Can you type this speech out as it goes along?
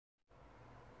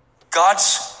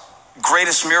God's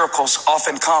greatest miracles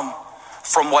often come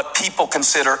from what people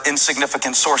consider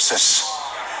insignificant sources.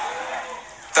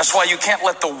 That's why you can't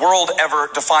let the world ever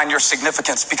define your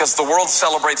significance, because the world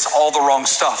celebrates all the wrong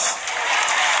stuff.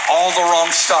 All the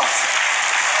wrong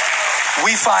stuff.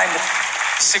 We find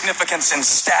significance in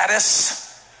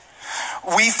status.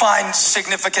 We find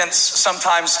significance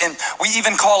sometimes in, we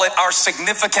even call it our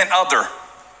significant other.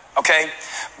 Okay?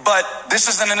 But this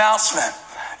is an announcement.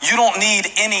 You don't need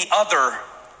any other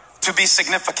to be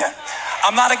significant.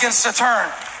 I'm not against the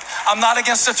term. I'm not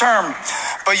against the term.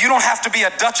 But you don't have to be a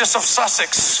Duchess of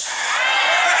Sussex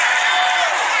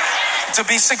to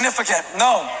be significant.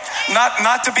 No,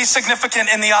 not to be significant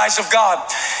in the eyes of God.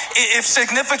 If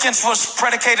significance was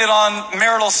predicated on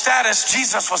marital status,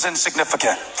 Jesus was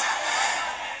insignificant.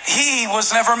 He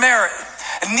was never married.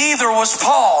 Neither was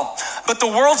Paul. But the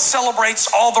world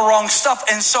celebrates all the wrong stuff.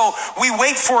 And so we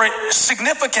wait for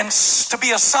significance to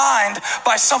be assigned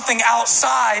by something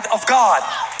outside of God.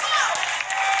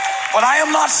 But I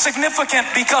am not significant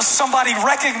because somebody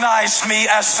recognized me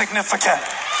as significant.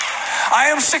 I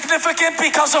am significant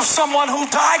because of someone who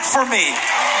died for me,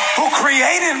 who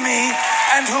created me,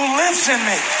 and who lives in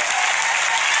me.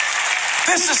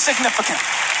 This is significant.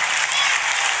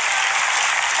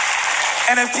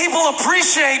 And if people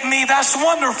appreciate me, that's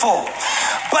wonderful.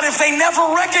 But if they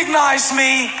never recognize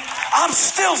me, I'm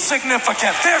still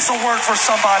significant. There's a word for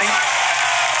somebody.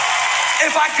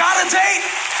 If I got a date,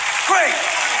 great.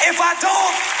 If I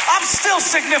don't, I'm still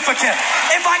significant.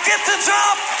 If I get the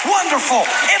job, wonderful.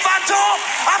 If I don't,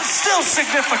 I'm still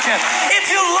significant.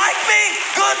 If you like me,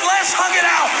 good, let's hug it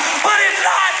out. But if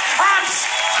not,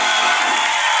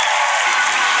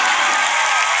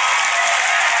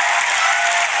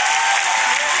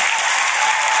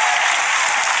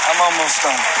 I'm almost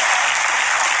done.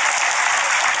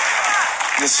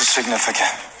 This is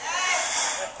significant.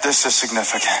 This is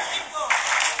significant.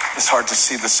 It's hard to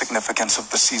see the significance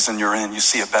of the season you're in. You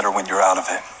see it better when you're out of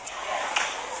it.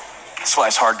 That's why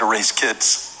it's hard to raise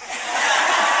kids.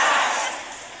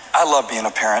 I love being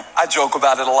a parent. I joke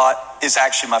about it a lot. It's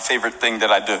actually my favorite thing that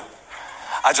I do.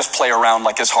 I just play around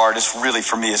like it's hard. It's really,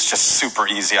 for me, it's just super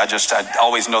easy. I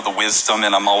always know the wisdom,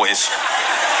 and I'm always...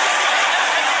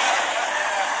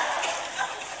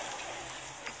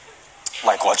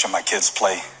 like watching my kids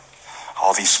play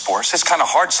all these sports. It's kind of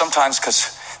hard sometimes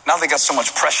because now they got so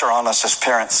much pressure on us as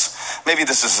parents. Maybe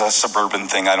this is a suburban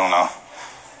thing, I don't know.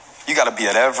 You got to be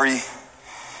at every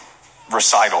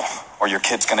recital or your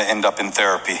kid's going to end up in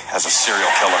therapy as a serial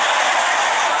killer.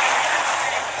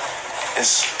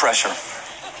 It's pressure.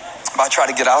 But I try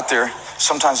to get out there.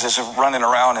 Sometimes it's running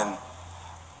around and,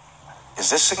 is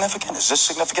this significant? Is this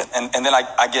significant? And then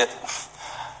I get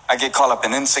caught up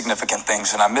in insignificant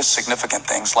things, and I miss significant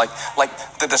things. Like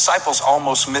the disciples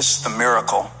almost missed the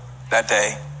miracle that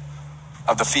day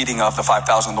of the feeding of the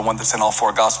 5,000, the one that's in all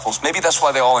four Gospels. Maybe that's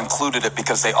why they all included it,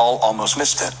 because they all almost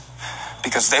missed it,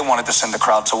 because they wanted to send the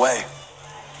crowds away.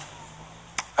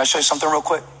 Can I show you something real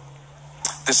quick?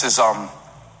 This is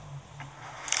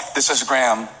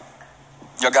Graham.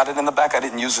 Y'all got it in the back? I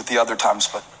didn't use it the other times,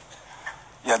 but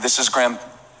yeah, this is Graham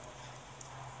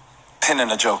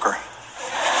pinning a joker.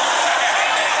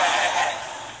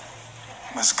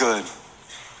 It was good.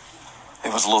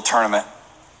 It was a little tournament.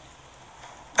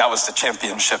 That was the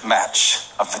championship match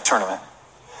of the tournament.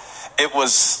 It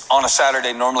was on a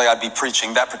Saturday. Normally I'd be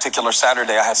preaching. That particular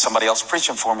Saturday I had somebody else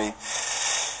preaching for me.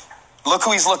 Look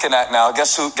who he's looking at now.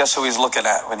 Guess who he's looking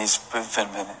at when he's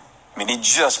pinning him. I mean, he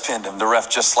just pinned him. The ref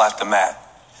just slapped the mat.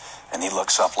 And he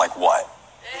looks up like, what?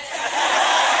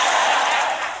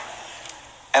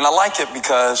 And I like it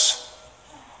because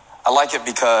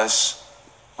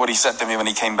what he said to me when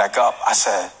he came back up, I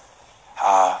said,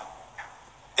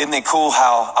 isn't it cool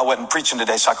how I wasn't preaching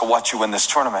today so I could watch you win this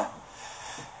tournament?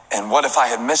 And what if I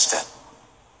had missed it?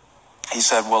 He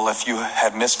said, well, if you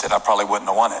had missed it, I probably wouldn't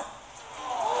have won it.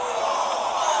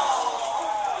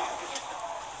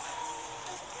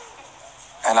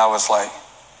 And I was like,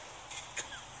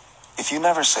 if you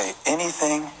never say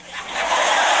anything,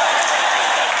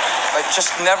 like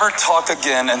just never talk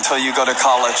again until you go to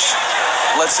college.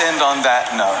 Let's end on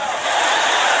that note.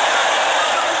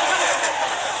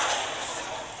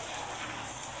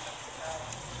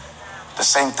 The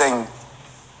same thing,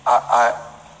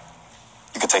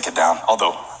 you could take it down,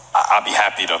 although I'd be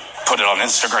happy to put it on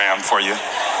Instagram for you.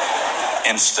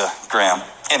 Instagram.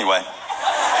 Anyway.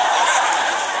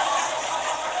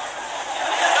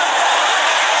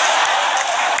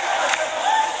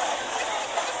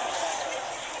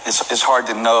 It's hard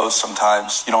to know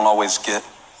sometimes. You don't always get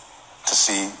to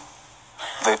see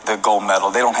the gold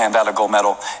medal. They don't hand out a gold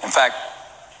medal. In fact,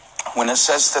 When it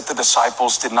says that the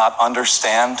disciples did not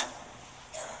understand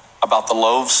about the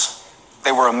loaves,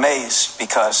 they were amazed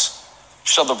because,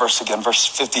 show the verse again, verse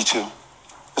 52.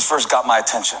 This verse got my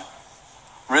attention.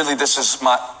 Really, this is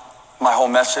my whole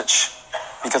message,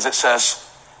 because it says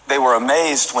they were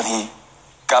amazed when he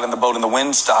got in the boat and the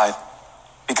winds died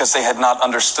because they had not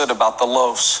understood about the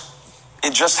loaves.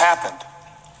 It just happened.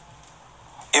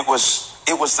 It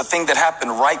was the thing that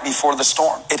happened right before the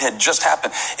storm. It had just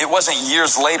happened. It wasn't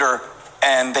years later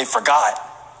and they forgot.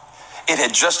 It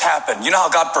had just happened. You know how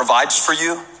God provides for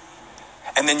you?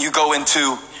 And then you go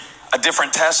into a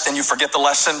different test and you forget the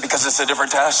lesson because it's a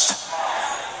different test.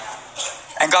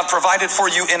 And God provided for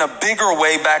you in a bigger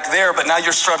way back there, but now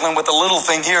you're struggling with a little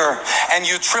thing here, and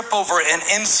you trip over an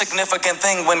insignificant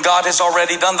thing when God has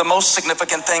already done the most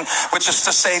significant thing, which is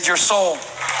to save your soul.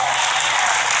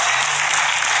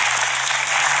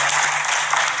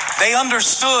 They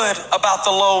understood about the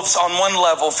loaves on one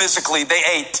level physically, they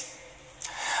ate.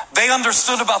 They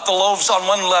understood about the loaves on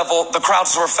one level, the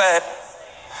crowds were fed.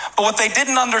 But what they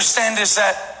didn't understand is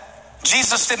that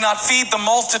Jesus did not feed the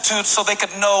multitude so they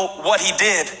could know what he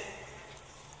did.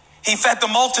 He fed the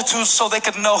multitude so they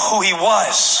could know who he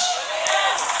was.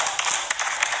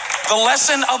 The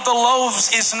lesson of the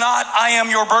loaves is not, I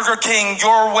am your Burger King,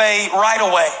 your way, right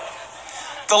away.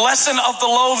 The lesson of the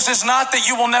loaves is not that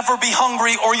you will never be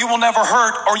hungry, or you will never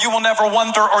hurt, or you will never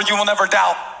wonder, or you will never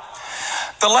doubt.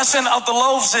 The lesson of the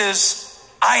loaves is,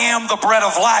 I am the bread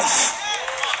of life.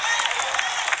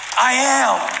 I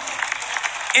am.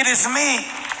 It is me.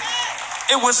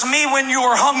 It was me when you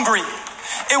were hungry.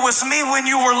 It was me when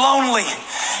you were lonely.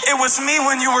 It was me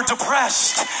when you were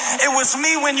depressed. It was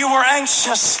me when you were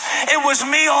anxious. It was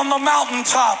me on the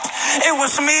mountaintop. It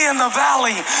was me in the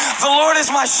valley. The Lord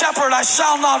is my shepherd, I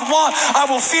shall not want.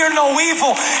 I will fear no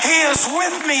evil. He is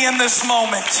with me in this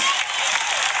moment.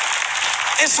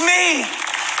 It's me.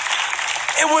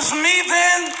 It was me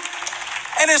then,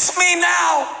 and it's me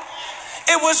now.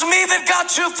 It was me that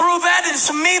got you through that.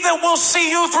 It's me that will see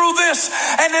you through this.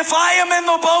 And if I am in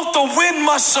the boat, the wind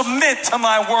must submit to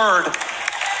my word.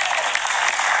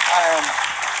 I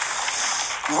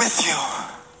am with you.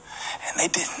 And they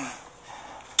didn't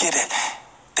get it.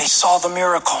 They saw the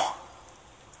miracle.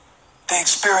 They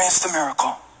experienced the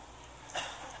miracle.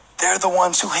 They're the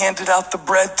ones who handed out the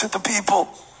bread to the people.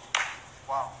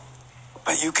 Wow.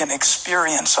 But you can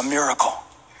experience a miracle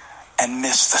and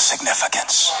miss the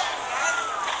significance.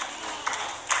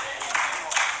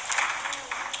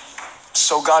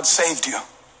 So God saved you.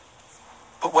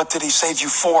 But what did he save you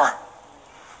for?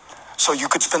 So you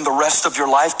could spend the rest of your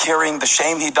life carrying the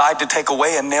shame he died to take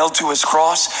away and nailed to his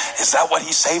cross? Is that what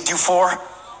he saved you for?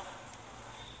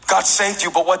 God saved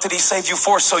you, but what did he save you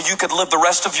for? So you could live the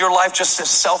rest of your life just as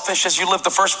selfish as you lived the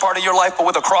first part of your life, but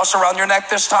with a cross around your neck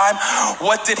this time?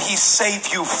 What did he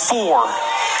save you for?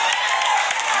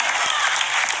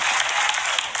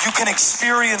 You can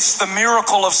experience the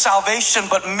miracle of salvation,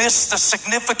 but miss the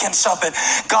significance of it.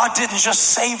 God didn't just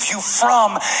save you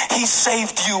from, he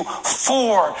saved you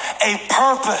for a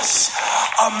purpose,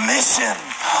 a mission,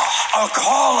 a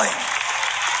calling.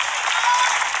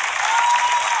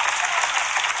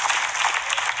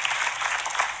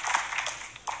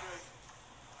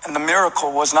 And the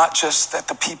miracle was not just that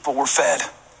the people were fed.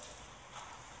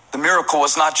 The miracle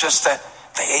was not just that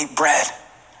they ate bread.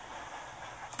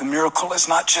 The miracle is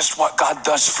not just what God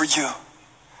does for you.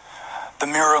 The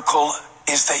miracle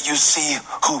is that you see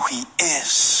who he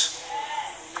is.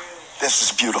 This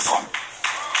is beautiful.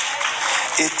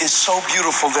 It is so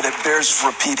beautiful that it bears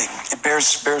repeating. It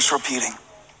bears repeating.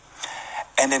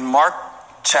 And in Mark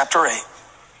chapter 8,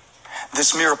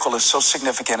 this miracle is so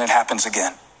significant it happens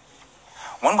again.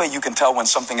 One way you can tell when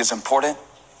something is important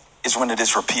is when it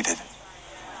is repeated.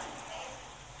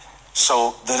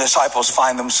 So the disciples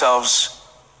find themselves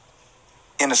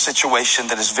in a situation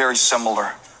that is very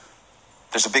similar.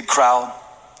 There's a big crowd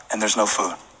and there's no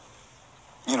food.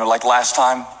 You know, like last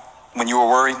time when you were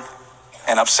worried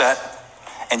and upset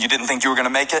and you didn't think you were going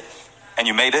to make it and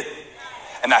you made it.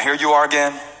 And now here you are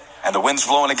again and the wind's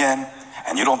blowing again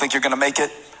and you don't think you're going to make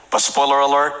it. But spoiler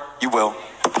alert, you will.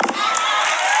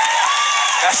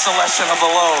 That's the lesson of the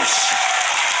loaves.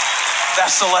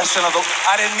 That's the lesson of the...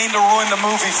 I didn't mean to ruin the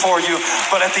movie for you,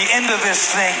 but at the end of this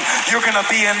thing, you're going to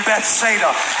be in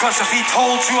Bethsaida. Because if he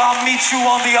told you, I'll meet you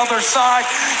on the other side,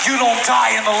 you don't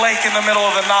die in the lake in the middle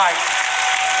of the night.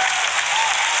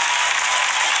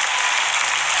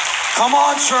 Come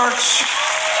on, church.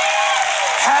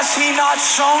 Has he not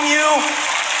shown you?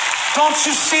 Don't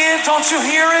you see it? Don't you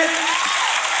hear it?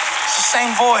 It's the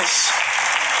same voice.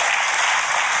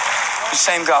 The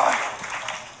same God.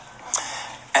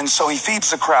 And so he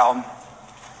feeds the crowd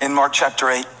in Mark chapter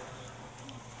 8.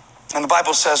 And the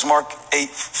Bible says, Mark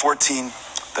 8:14,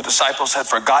 the disciples had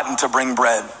forgotten to bring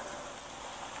bread,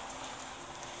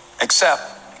 except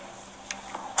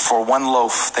for one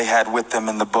loaf they had with them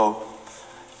in the boat.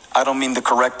 I don't mean to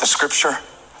correct the scripture,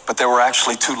 but there were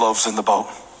actually 2 loaves in the boat.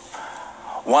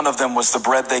 One of them was the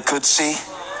bread they could see.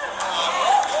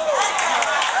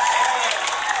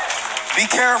 Be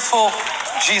careful,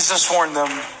 Jesus warned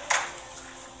them.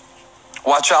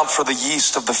 Watch out for the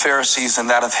yeast of the Pharisees and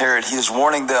that of Herod. He is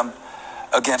warning them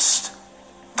against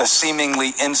the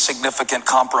seemingly insignificant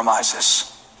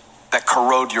compromises that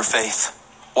corrode your faith.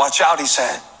 Watch out, he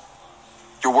said.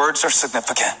 Your words are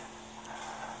significant.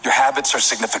 Your habits are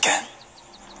significant.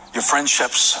 Your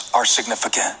friendships are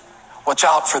significant. Watch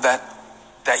out for that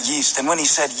yeast. And when he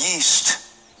said yeast,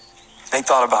 they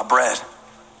thought about bread.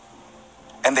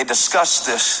 And they discussed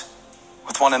this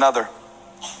with one another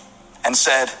and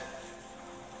said,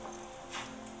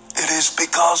 it is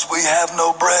because we have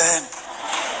no bread.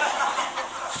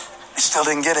 They still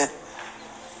didn't get it.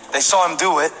 They saw him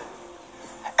do it,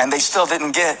 and they still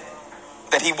didn't get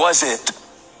that he was it.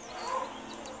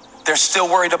 They're still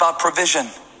worried about provision.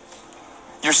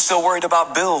 You're still worried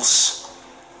about bills.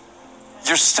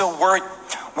 You're still worried.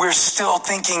 We're still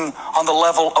thinking on the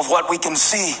level of what we can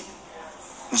see.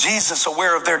 Jesus,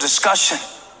 aware of their discussion,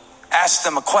 asked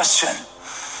them a question.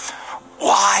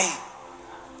 Why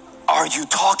are you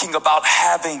talking about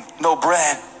having no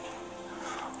bread?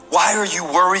 Why are you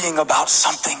worrying about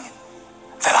something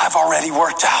that I've already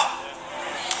worked out?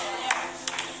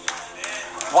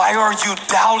 Why are you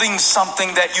doubting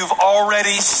something that you've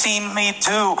already seen me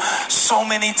do so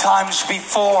many times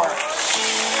before?